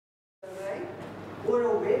or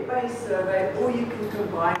a web-based survey, or you can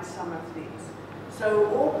combine some of these. So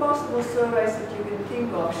all possible surveys that you can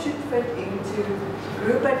think of should fit into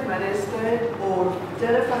group administered or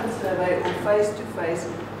telephone survey or face-to-face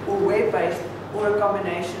or web-based or a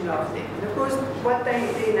combination of them. And of course what their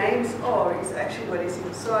names are is actually what is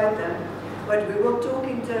inside them, but we will talk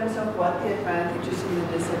in terms of what the advantages and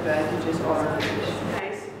the disadvantages are of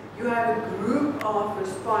this. You have a group of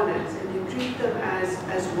respondents and you treat them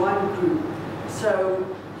as one group. So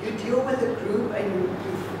you deal with a group and you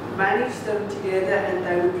manage them together and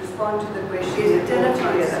they would respond to the question in a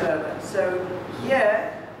telephone survey. So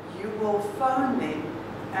here you will phone them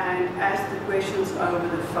and ask the questions over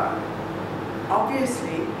the phone.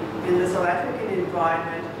 Obviously, in the South African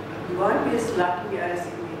environment, you won't be as lucky as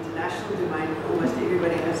in the international domain where almost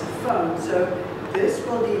everybody has a phone. So this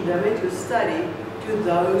will delimit your study to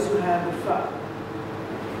those who have a phone.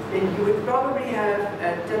 And you would probably have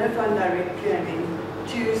a telephone directory and then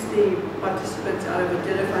choose the participants out of a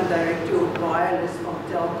telephone directory or buy a list from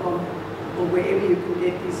Telkom or wherever you can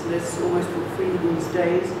get these lists almost for free these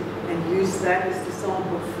days and use that as the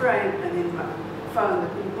sample frame and then phone the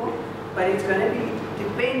people. But it's going to be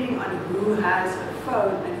depending on who has a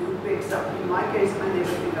phone and who picks up. In my case, I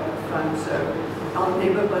never pick up a phone, so I'll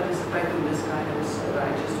never participate in this kind of a survey,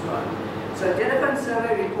 I just phone. So a telephone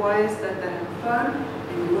survey requires that they have a phone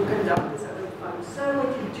and you will conduct this over the phone. So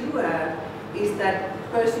what you do have is that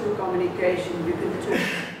personal communication. You can do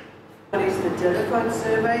what is the telephone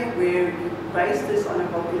survey, where you base this on a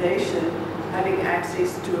population having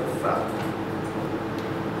access to a phone.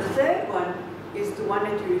 The third one is the one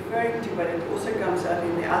that you're referring to, but it also comes out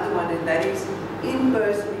in the other one, and that is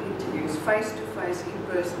in-person interviews, face-to-face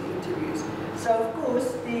in-person interviews. So of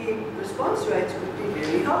course the response rates would be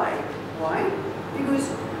very high. Why? Because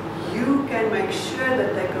you can make sure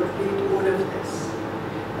that they complete all of this.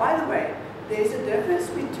 By the way, there's a difference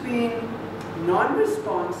between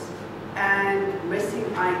non-response and missing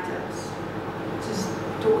items. Just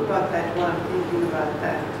talk about that while I'm thinking about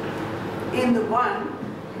that. In the one,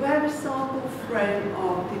 you have a sample frame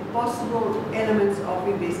of the possible elements of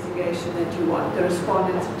investigation that you want, the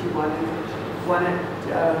respondents that you want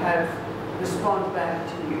to have respond back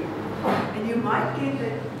to you. And you might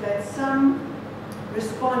get that some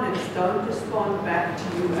respondents don't respond back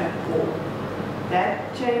to you at all.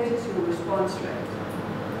 That changes your response rate.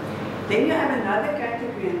 Then you have another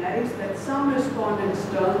category, and that is that some respondents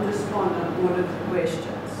don't respond on all of the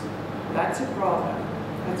questions. That's a problem.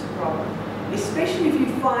 That's a problem. Especially if you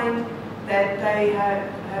find that they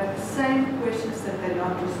have the same questions that they're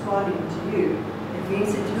not responding to you. It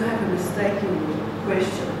means that you have a mistake in your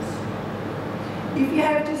questions. If you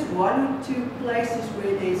have just one or two places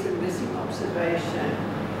where there's a missing observation,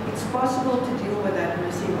 it's possible to deal with that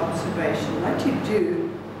missing observation. What you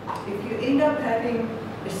do, if you end up having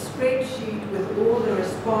a spreadsheet with all the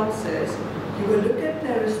responses, you will look at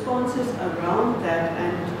the responses around that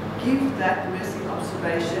and give that missing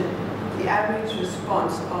observation the average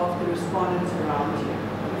response of the respondents around you.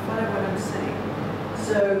 You follow what I'm saying?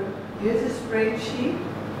 So here's a spreadsheet.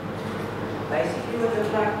 Basically it will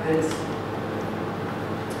look like this.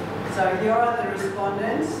 So here are the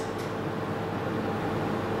respondents.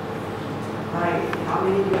 How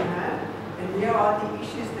many do you have? And here are the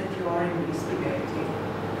issues that you are investigating.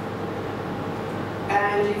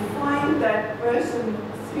 And you find that person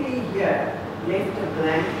 3 here left a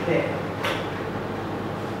blank there.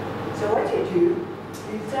 So what you do,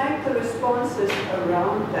 you take the responses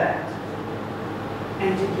around that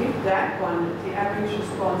and you give that one the average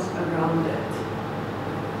response around it,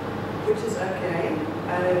 which is okay.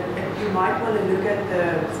 You might want to look at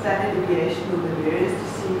the standard deviation or the variance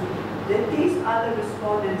to see did these other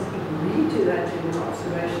respondents agree to that general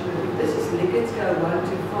observation. But if this is Likert scale 1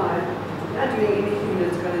 to 5, you're not doing anything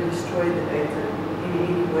that's going to destroy the data in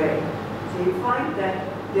any way. So you find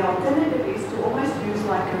that the alternative is to almost use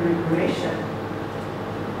like a regression.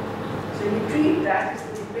 So you treat that as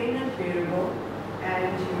the dependent variable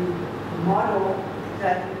and you model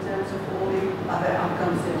that in terms of all the other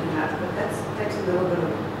outcomes that you have. But that takes a little bit of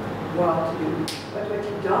a while to do. But what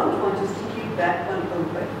you don't want is to keep that one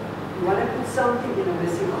open. You want to put something in a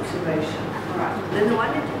missing observation. All right. Then the one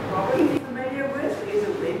that you're probably familiar with is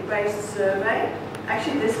a web-based survey.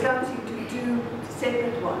 Actually, this comes into two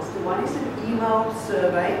separate ones. The one is an email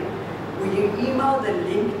survey where you email the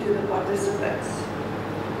link to the participants.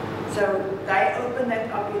 So they open that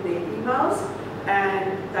up in their emails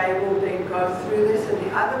and they will then go through this. And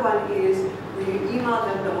the other one is where you email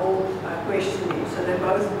them the whole questionnaire. So they're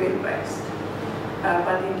both web-based,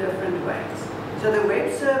 but in different ways. So the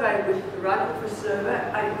web survey would run off a server.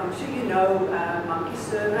 I'm sure you know Monkey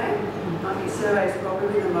Survey. Monkey Survey is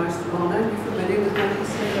probably the most well-known. You're familiar with Monkey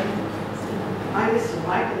Survey? I just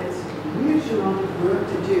like it. It's a huge amount of work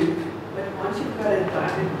to do, but once you've got it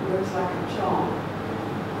done, it works like a charm.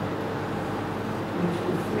 It's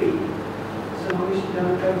for free, so long as you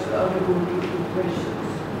don't go to overboard with questions.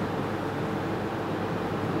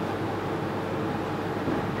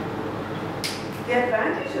 The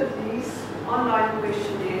advantage of these online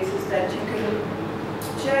questionnaires is that you can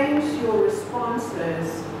change your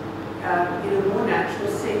responses in a more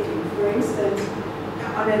natural setting. For instance,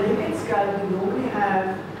 on a limit scale, you normally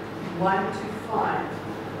have 1 to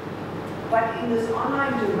 5. But in this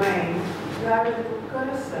online domain, you have a little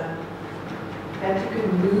cursor that you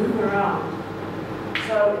can move around.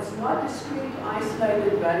 So it's not discrete,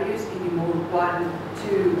 isolated values anymore, 1,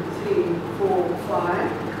 2, 3, 4,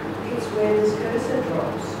 5. It's where this cursor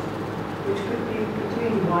drops, which could be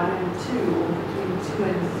between 1 and 2, or between 2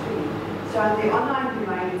 and 3. So in the online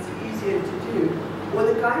domain, it's easier to do. Or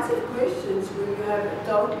the kinds of questions where you have a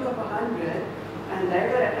total of 100, and they've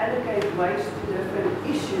got to allocate weights to different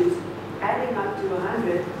issues, adding up to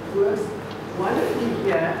 100 works wonderfully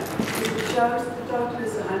here. It shows the total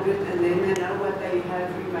is 100, and then they know what they have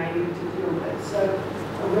remaining to deal with. So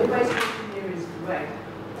a web-based questionnaire is great.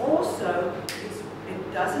 Also,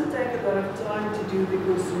 it doesn't take a lot of time to do,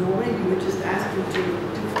 because normally you would just ask them to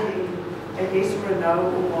fill in a yes or a no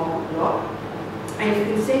or blah, blah, blah. And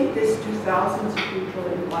you can send this to thousands of people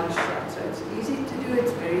in one shot. So it's easy to do,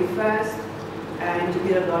 it's very fast, and you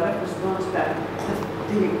get a lot of response back.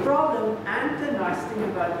 The problem and the nice thing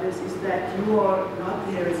about this is that you are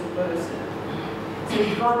not there as a person. So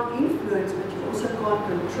you can't influence, but you also can't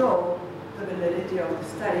control the validity of the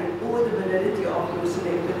study or the validity of your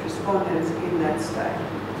selected respondents in that study.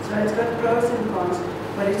 So it's got pros and cons,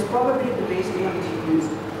 but it's probably the best one to use.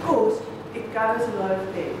 Of course, it covers a lot of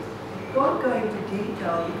things. You can't go into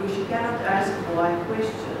detail because you cannot ask why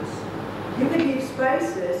questions. You can leave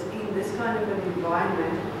spaces in this kind of an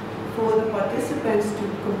environment for the participants to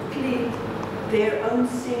complete their own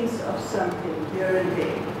sense of something here and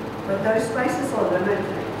there. But those spaces are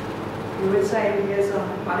limited. You would say, here's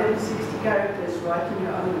 160 characters, write in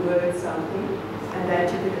your own words something, and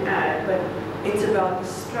that you could add. But it's about the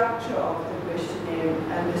structure of the questionnaire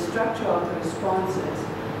and the structure of the responses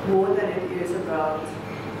more than it is about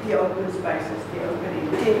the open spaces, the opening.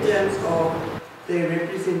 In terms of the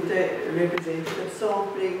representative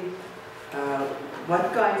sampling,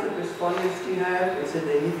 what kinds of respondents do you have? Is it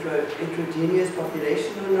a heterogeneous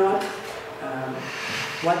population or not?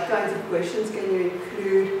 What kinds of questions can you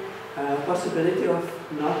include? Possibility of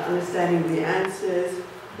not understanding the answers,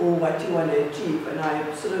 or what you want to achieve. And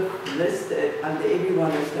I sort of listed under every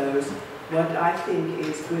one of those what I think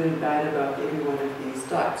is good and bad about every one of these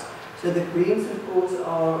types. So the greens, of course,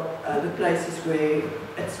 are the places where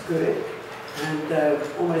it's good, and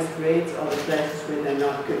almost reds are the places where they're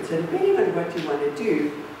not good. So depending on what you want to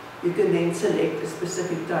do, you can then select a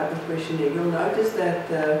specific type of questionnaire. You'll notice that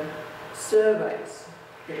the surveys,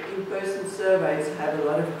 the in-person surveys, have a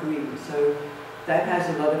lot of green, so that has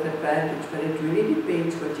a lot of advantage, but it really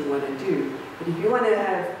depends what you want to do. But if you want to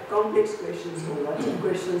have complex questions or lots of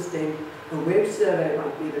questions, then a web survey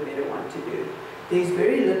might be the better one to do. There's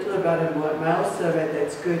very little about a mail survey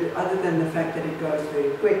that's good, other than the fact that it goes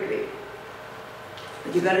very quickly.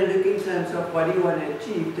 But you've got to look in terms of what do you want to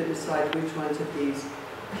achieve to decide which ones of these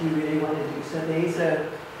you really want to do. So there's a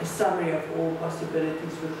summary of all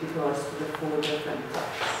possibilities with regards to the 4 different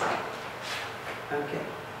types. Okay.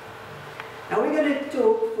 Now we're going to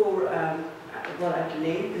talk for, at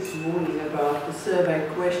length this morning about the survey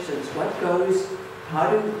questions. What goes, how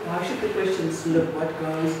should the questions look? What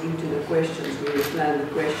goes into the questions when you plan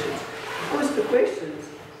the questions? Of course, the questions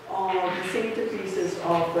are the centerpieces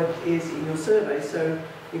of what is in your survey. So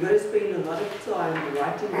you've got to spend a lot of time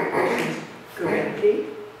writing the questions correctly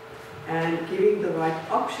and giving the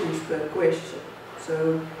right options per question.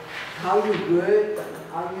 So how you word them,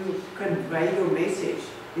 how you convey your message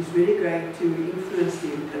is really going to influence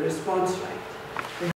the response rate.